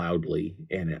broadcast loudly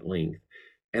and at length.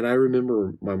 And I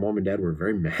remember my mom and dad were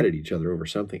very mad at each other over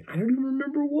something. I don't even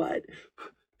remember what.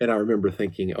 And I remember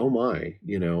thinking, oh my,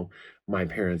 my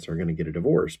parents are going to get a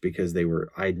divorce, because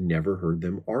I'd never heard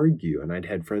them argue. And I'd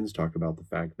had friends talk about the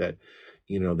fact that,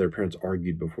 their parents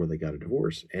argued before they got a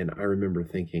divorce. And I remember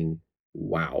thinking,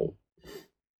 wow.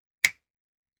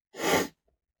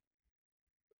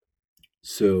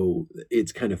 So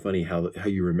it's kind of funny how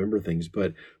you remember things,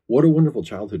 but what a wonderful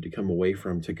childhood to come away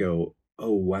from, to go,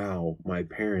 oh wow, my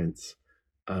parents,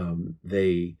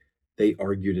 they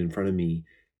argued in front of me,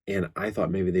 and I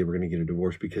thought maybe they were going to get a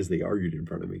divorce because they argued in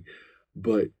front of me.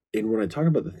 But and when I talk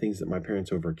about the things that my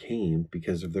parents overcame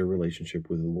because of their relationship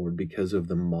with the Lord, because of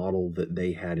the model that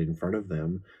they had in front of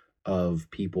them of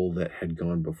people that had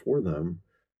gone before them,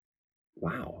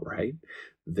 wow, right?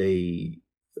 They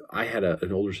I had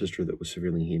an older sister that was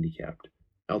severely handicapped.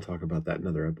 I'll talk about that in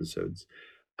other episodes.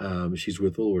 She's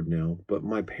with the Lord now, but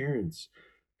my parents,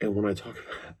 and when I talk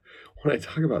about when I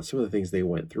talk about some of the things they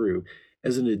went through,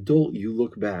 as an adult, you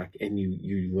look back and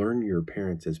you learn your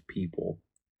parents as people,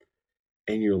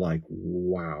 and you're like,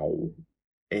 wow.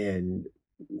 And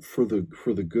for the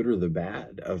good or the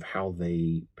bad of how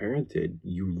they parented,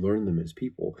 you learn them as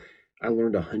people. I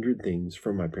learned 100 things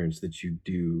from my parents that you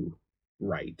do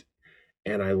right,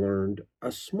 and I learned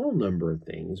a small number of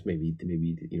things, maybe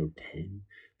 10,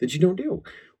 that you don't do.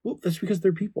 Well, that's because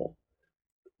they're people.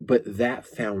 But that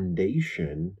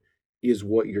foundation is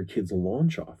what your kids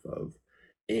launch off of.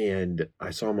 And I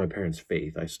saw my parents'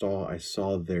 faith. I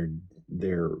saw their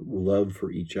love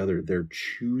for each other, their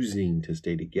choosing to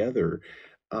stay together.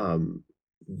 Um,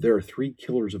 there are three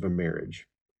killers of a marriage,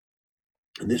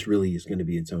 and this really is going to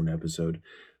be its own episode.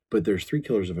 But there's three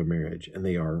killers of a marriage, and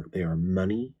they are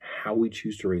money, how we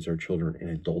choose to raise our children, and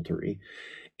adultery.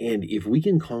 And if we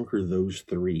can conquer those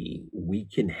three, we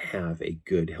can have a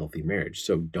good, healthy marriage.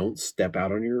 So don't step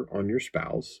out on your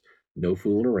spouse. No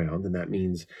fooling around, and that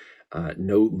means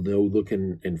no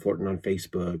looking and flirting on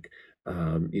Facebook.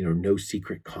 No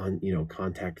secret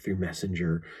contact through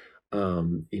Messenger.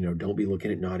 Don't be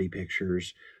looking at naughty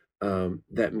pictures.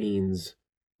 That means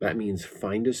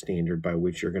find a standard by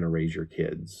which you're going to raise your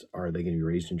kids. Are they going to be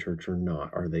raised in church or not?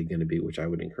 Are they going to be, which I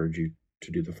would encourage you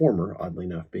to do the former, oddly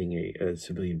enough, being a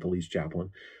civilian police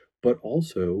chaplain, but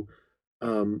also,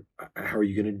 how are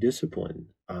you going to discipline?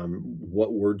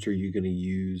 What words are you going to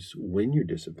use when you're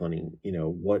disciplining?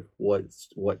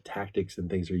 What tactics and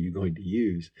things are you going to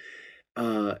use?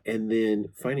 And then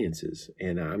finances.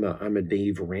 And I'm a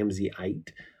Dave Ramseyite.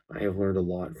 I have learned a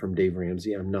lot from Dave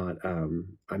Ramsey. I'm not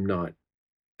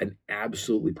an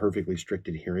absolutely perfectly strict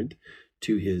adherent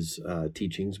to his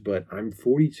teachings, but I'm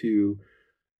 42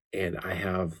 and I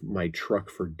have my truck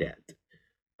for debt.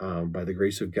 By the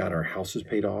grace of God, our house is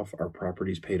paid off, our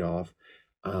property's paid off,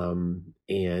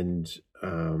 and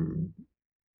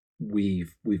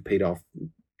we've paid off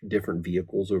different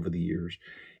vehicles over the years,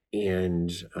 and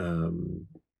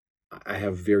I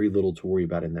have very little to worry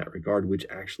about in that regard, which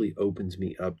actually opens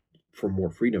me up for more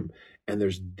freedom. And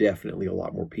there's definitely a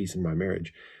lot more peace in my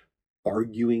marriage.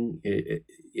 Arguing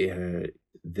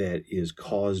that is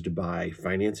caused by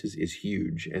finances is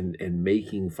huge, and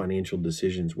making financial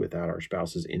decisions without our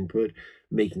spouse's input,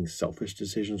 making selfish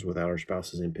decisions without our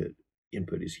spouse's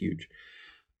input is huge.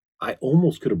 I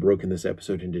almost could have broken this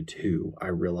episode into two. I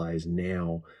realize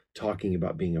now, talking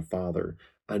about being a father,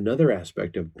 another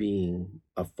aspect of being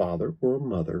a father or a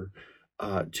mother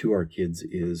to our kids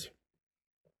is,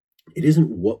 it isn't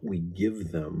what we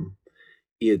give them,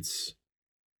 it's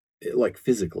like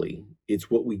physically,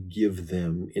 it's what we give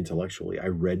them intellectually. I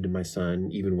read to my son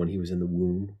even when he was in the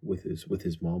womb with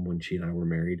his mom, when she and I were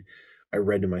married. I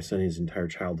read to my son his entire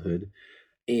childhood.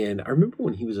 And I remember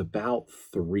when he was about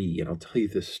 3, and I'll tell you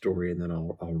this story and then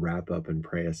I'll wrap up and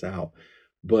pray us out.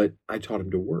 but I taught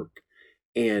him to work.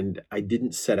 And I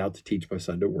didn't set out to teach my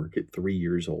son to work at 3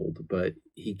 years old, but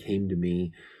he came to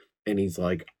me and he's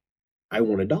like, I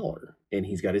want $1. And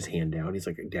he's got his hand down. He's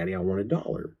like, Daddy, I want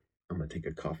 $1. I'm going to take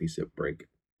a coffee sip break.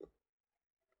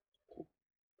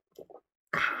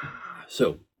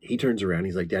 So he turns around.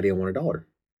 He's like, Daddy, I want $1.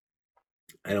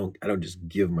 I don't just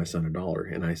give my son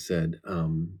 $1. And I said,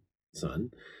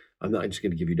 son, I'm not just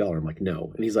going to give you $1. I'm like,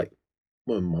 no. And he's like,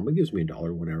 well, mama gives me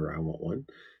 $1 whenever I want one.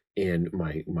 And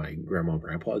my grandma and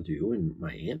grandpa do, and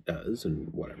my aunt does, and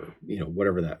whatever,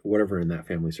 whatever in that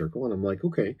family circle. And I'm like,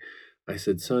 okay. I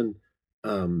said, son,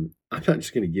 I'm not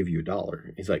just going to give you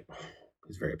 $1. He's like,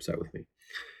 he's very upset with me.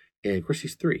 And of course,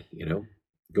 he's 3,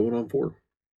 going on 4.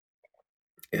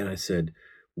 And I said,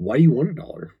 why do you want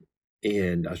 $1?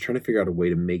 And I was trying to figure out a way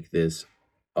to make this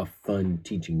a fun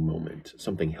teaching moment,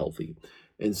 something healthy.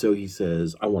 And so he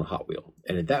says, I want a Hot Wheel.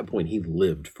 And at that point, he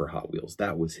lived for Hot Wheels.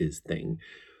 That was his thing.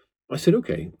 I said,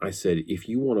 okay. I said, if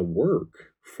you want to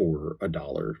work for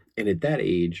 $1, and at that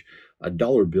age, a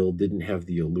bill didn't have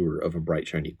the allure of a bright,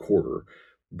 shiny quarter,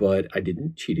 but I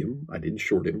didn't cheat him. I didn't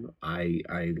short him. I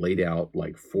laid out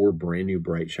like 4 brand new,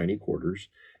 bright, shiny quarters.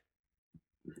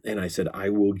 And I said, I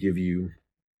will give you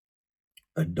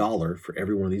 $1 for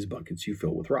every one of these buckets you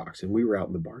fill with rocks. And we were out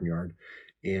in the barnyard.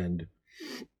 And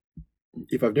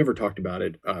if I've never talked about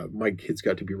it, my kids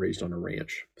got to be raised on a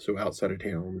ranch. So outside of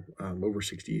town, over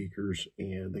 60 acres,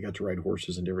 and they got to ride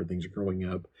horses and different things growing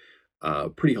up.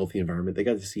 Pretty healthy environment. They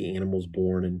got to see animals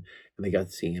born, and they got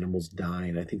to see animals die.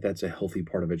 And I think that's a healthy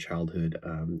part of a childhood.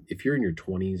 If you're in your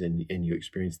 20s and you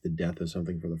experience the death of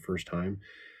something for the first time,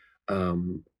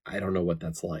 I don't know what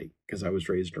that's like, because I was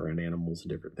raised around animals and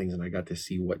different things, and I got to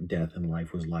see what death and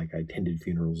life was like. I attended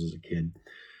funerals as a kid,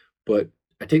 but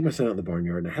I take my son out in the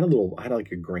barnyard, and I had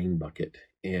like a grain bucket,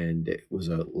 and it was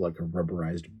like a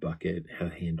rubberized bucket,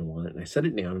 had a handle on it, and I set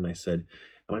it down, and I said,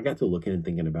 and I got to looking and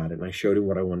thinking about it, and I showed him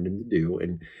what I wanted him to do.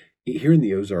 And here in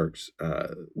the Ozarks,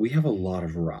 we have a lot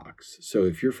of rocks. So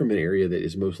if you're from an area that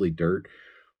is mostly dirt,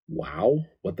 wow,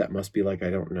 what that must be like, I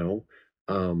don't know.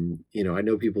 I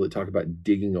know people that talk about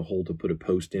digging a hole to put a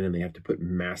post in, and they have to put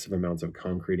massive amounts of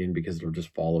concrete in because it'll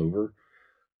just fall over.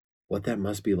 What that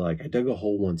must be like. I dug a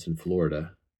hole once in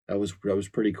Florida. That was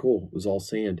pretty cool. It was all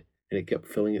sand, and it kept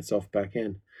filling itself back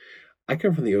in. I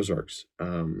come from the Ozarks.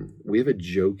 We have a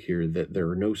joke here that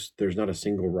there's not a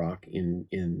single rock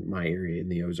in my area in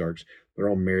the Ozarks. They're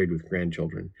all married with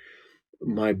grandchildren.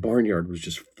 My barnyard was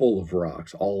just full of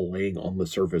rocks, all laying on the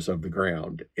surface of the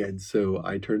ground. And so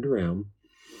I turned around,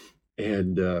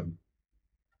 and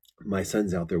my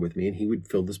son's out there with me, and he would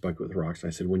fill this bucket with rocks.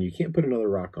 And I said, when you can't put another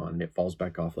rock on and it falls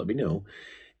back off, let me know,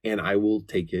 and I will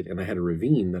take it. And I had a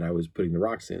ravine that I was putting the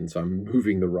rocks in, so I'm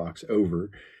moving the rocks over.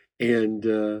 And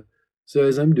so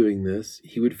as I'm doing this,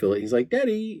 he would fill it. He's like,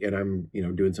 Daddy, and I'm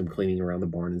doing some cleaning around the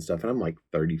barn and stuff, and I'm like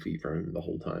 30 feet from him the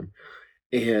whole time.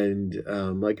 And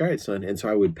like, all right, son. And so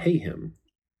I would pay him.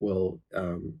 Well,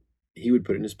 he would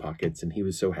put it in his pockets, and he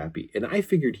was so happy. And I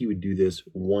figured he would do this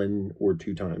 1 or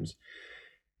 2 times.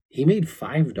 He made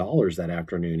 $5 that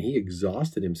afternoon. He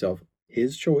exhausted himself.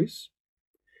 His choice.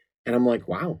 And I'm like,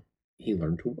 wow, he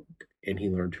learned to work, and he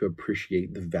learned to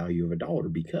appreciate the value of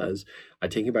 $1, because I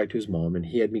take him back to his mom, and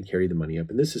he had me carry the money up.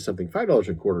 And this is something, $5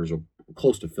 and quarters will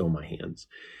close to fill my hands.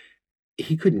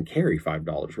 He couldn't carry $5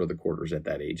 worth of quarters at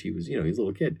that age. He was, he's a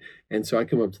little kid. And so I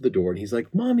come up to the door, and he's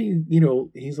like, Mommy,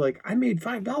 he's like, I made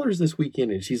 $5 this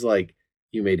weekend. And she's like,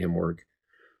 you made him work.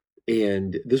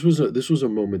 And this was a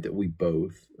moment that we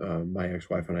both, my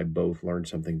ex-wife and I both learned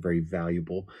something very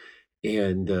valuable.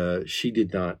 And she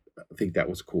did not think that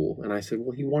was cool. And I said,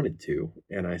 well, he wanted to.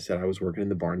 And I said, I was working in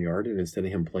the barnyard, and instead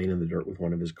of him playing in the dirt with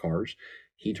one of his cars,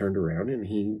 he turned around and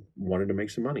he wanted to make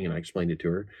some money. And I explained it to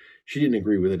her. She didn't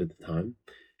agree with it at the time.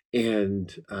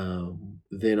 And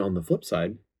then on the flip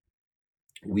side,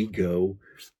 we go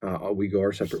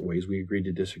our separate ways. We agreed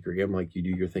to disagree. I'm like, you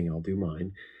do your thing, I'll do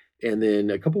mine. And then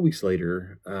a couple weeks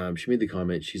later, she made the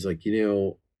comment. She's like,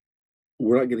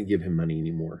 we're not going to give him money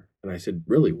anymore. And I said,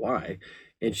 really, why?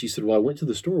 And she said, well, I went to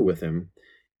the store with him.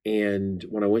 And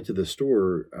when I went to the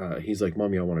store, he's like,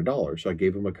 Mommy, I want $1. So I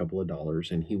gave him a couple of dollars,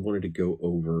 and he wanted to go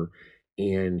over,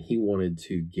 and he wanted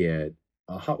to get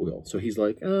a Hot Wheel. So he's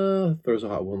like, throws a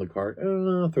Hot Wheel in the cart,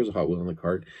 throws a Hot Wheel in the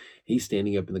cart. He's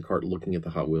standing up in the cart looking at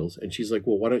the Hot Wheels. And she's like,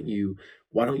 well, why don't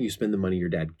you spend the money your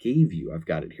dad gave you? I've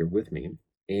got it here with me.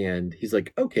 And he's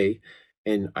like, okay.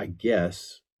 And I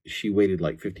guess she waited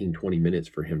like 15, 20 minutes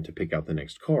for him to pick out the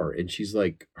next car. And she's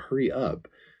like, hurry up.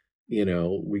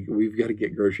 We've got to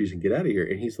get groceries and get out of here.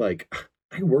 And he's like,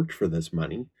 I worked for this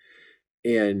money.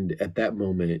 And at that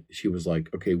moment, she was like,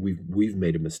 okay, we've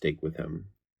made a mistake with him.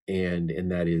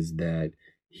 and that is that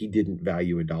he didn't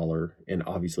value a dollar, and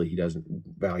obviously he doesn't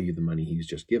value the money he's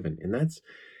just given. And that's,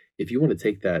 if you want to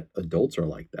take that, adults are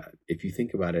like that. If you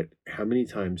think about it, how many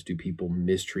times do people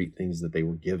mistreat things that they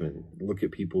were given? Look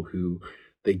at people who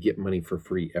they get money for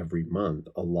free every month.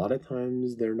 A lot of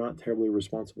times they're not terribly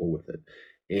responsible with it.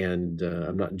 And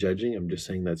I'm not judging. I'm just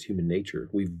saying that's human nature.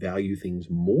 We value things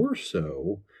more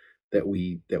so that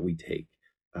we take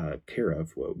care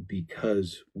of, well,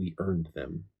 because we earned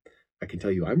them. I can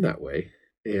tell you, I'm that way.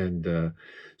 And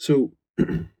so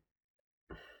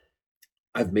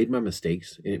I've made my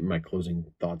mistakes. In my closing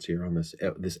thoughts here on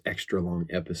this extra long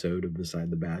episode of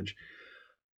Beside the Badge,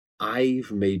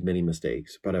 I've made many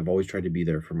mistakes, but I've always tried to be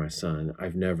there for my son.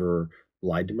 I've never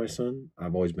lied to my son.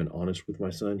 I've always been honest with my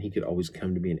son. He could always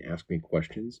come to me and ask me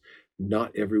questions.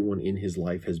 Not everyone in his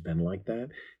life has been like that.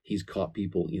 He's caught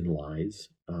people in lies,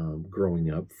 growing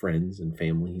up, friends and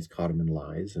family. He's caught them in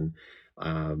lies. And,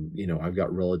 I've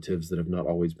got relatives that have not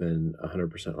always been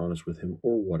 100% honest with him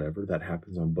or whatever. That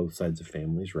happens on both sides of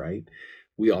families, right?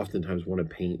 We oftentimes want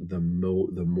to paint the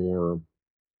more,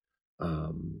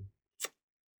 um,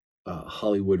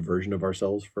 Hollywood version of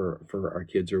ourselves for our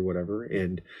kids or whatever.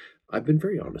 And I've been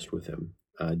very honest with him.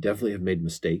 Definitely have made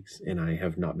mistakes, and I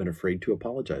have not been afraid to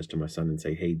apologize to my son and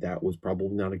say, "Hey, that was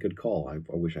probably not a good call. I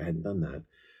wish I hadn't done that."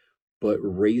 But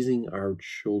raising our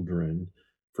children,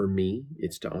 for me,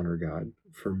 it's to honor God.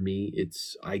 For me,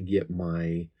 it's I get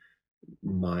my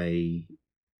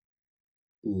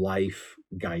life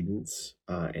guidance,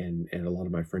 and a lot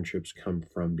of my friendships come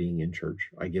from being in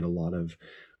church. I get a lot of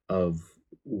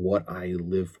what I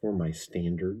live for, my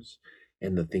standards,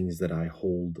 and the things that I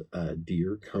hold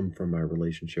dear come from my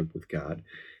relationship with God.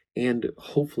 And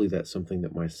hopefully that's something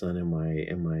that my son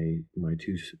and my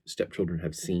two stepchildren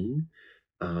have seen.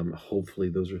 Hopefully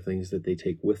those are things that they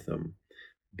take with them.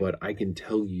 But I can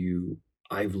tell you,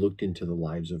 I've looked into the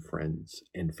lives of friends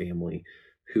and family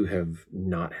who have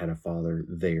not had a father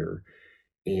there.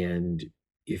 And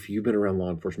if you've been around law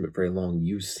enforcement very long,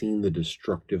 you've seen the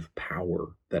destructive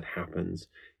power that happens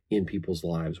in people's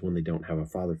lives when they don't have a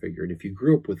father figure. And if you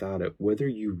grew up without it, whether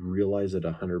you realize it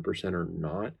 100% or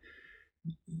not,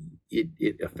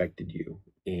 it affected you.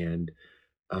 And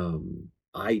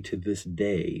I, to this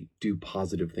day, do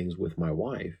positive things with my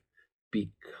wife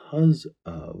because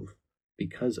of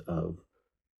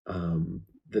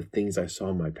the things I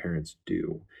saw my parents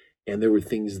do. And there were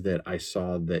things that I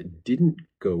saw that didn't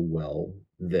go well,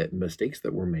 that mistakes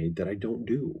that were made that I don't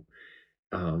do,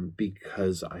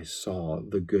 because I saw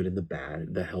the good and the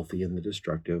bad, the healthy and the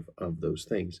destructive of those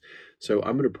things. So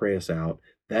I'm going to pray us out.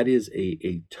 That is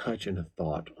a touch and a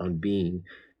thought on being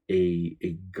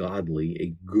a godly,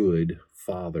 a good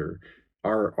father.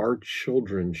 Our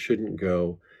children shouldn't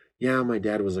go, yeah, my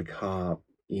dad was a cop,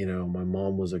 my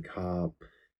mom was a cop,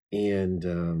 and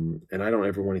I don't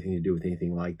ever want anything to do with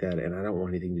anything like that, and I don't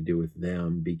want anything to do with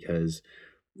them because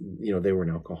they were an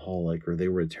alcoholic or they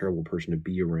were a terrible person to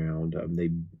be around.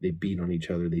 They beat on each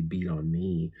other, they beat on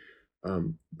me.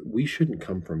 We shouldn't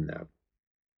come from that.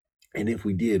 And if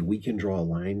we did, we can draw a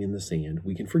line in the sand.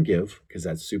 We can forgive because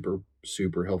that's super,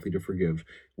 super healthy to forgive.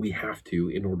 We have to,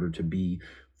 in order to be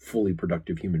fully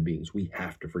productive human beings, we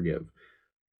have to forgive.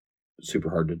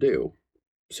 Super hard to do,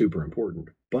 super important.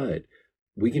 But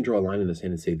we can draw a line in the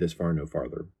sand and say, this far, no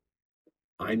farther.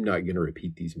 I'm not going to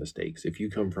repeat these mistakes. If you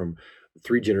come from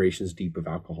 3 generations deep of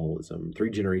alcoholism, 3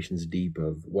 generations deep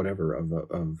of whatever,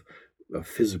 of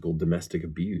physical domestic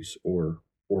abuse or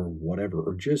whatever,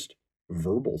 or just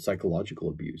verbal psychological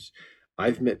abuse.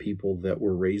 I've met people that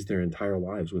were raised their entire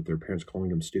lives with their parents calling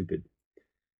them stupid.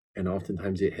 And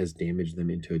oftentimes it has damaged them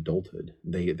into adulthood.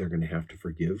 They're going to have to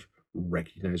forgive,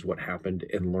 recognize what happened,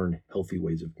 and learn healthy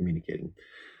ways of communicating.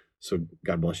 So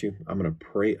God bless you. I'm going to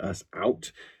pray us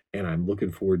out, and I'm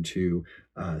looking forward to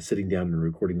sitting down and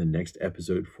recording the next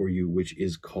episode for you, which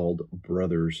is called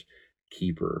Brothers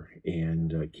Keeper,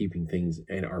 and keeping things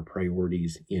and our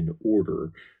priorities in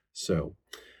order. So,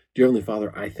 dear Heavenly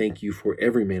Father, I thank you for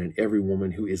every man and every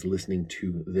woman who is listening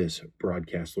to this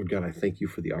broadcast. Lord God, I thank you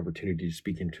for the opportunity to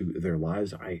speak into their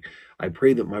lives. I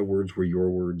pray that my words were your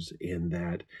words and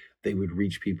that they would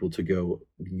reach people to go,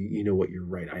 you know what, you're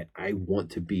right. I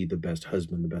want to be the best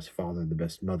husband, the best father, the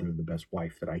best mother, the best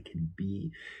wife that I can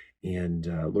be. And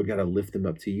Lord God, I lift them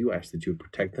up to you. I ask that you would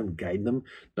protect them, guide them,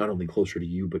 not only closer to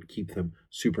you, but keep them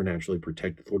supernaturally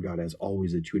protected. Lord God, as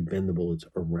always, that you would bend the bullets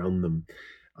around them.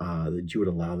 That you would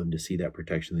allow them to see that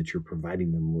protection that you're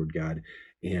providing them, Lord God,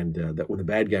 and that when the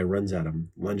bad guy runs at them,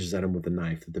 lunges at them with a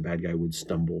knife, that the bad guy would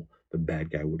stumble, the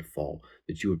bad guy would fall,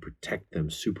 that you would protect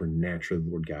them supernaturally,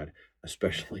 Lord God,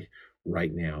 especially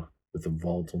right now. with the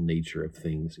volatile nature of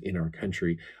things in our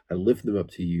country. I lift them up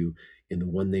to you in the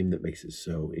one name that makes it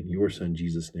so. In your Son,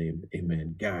 Jesus' name,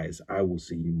 amen. Guys, I will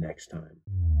see you next time.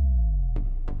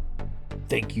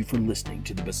 Thank you for listening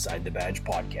to the Beside the Badge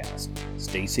podcast.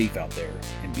 Stay safe out there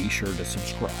and be sure to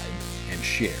subscribe and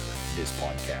share this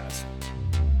podcast.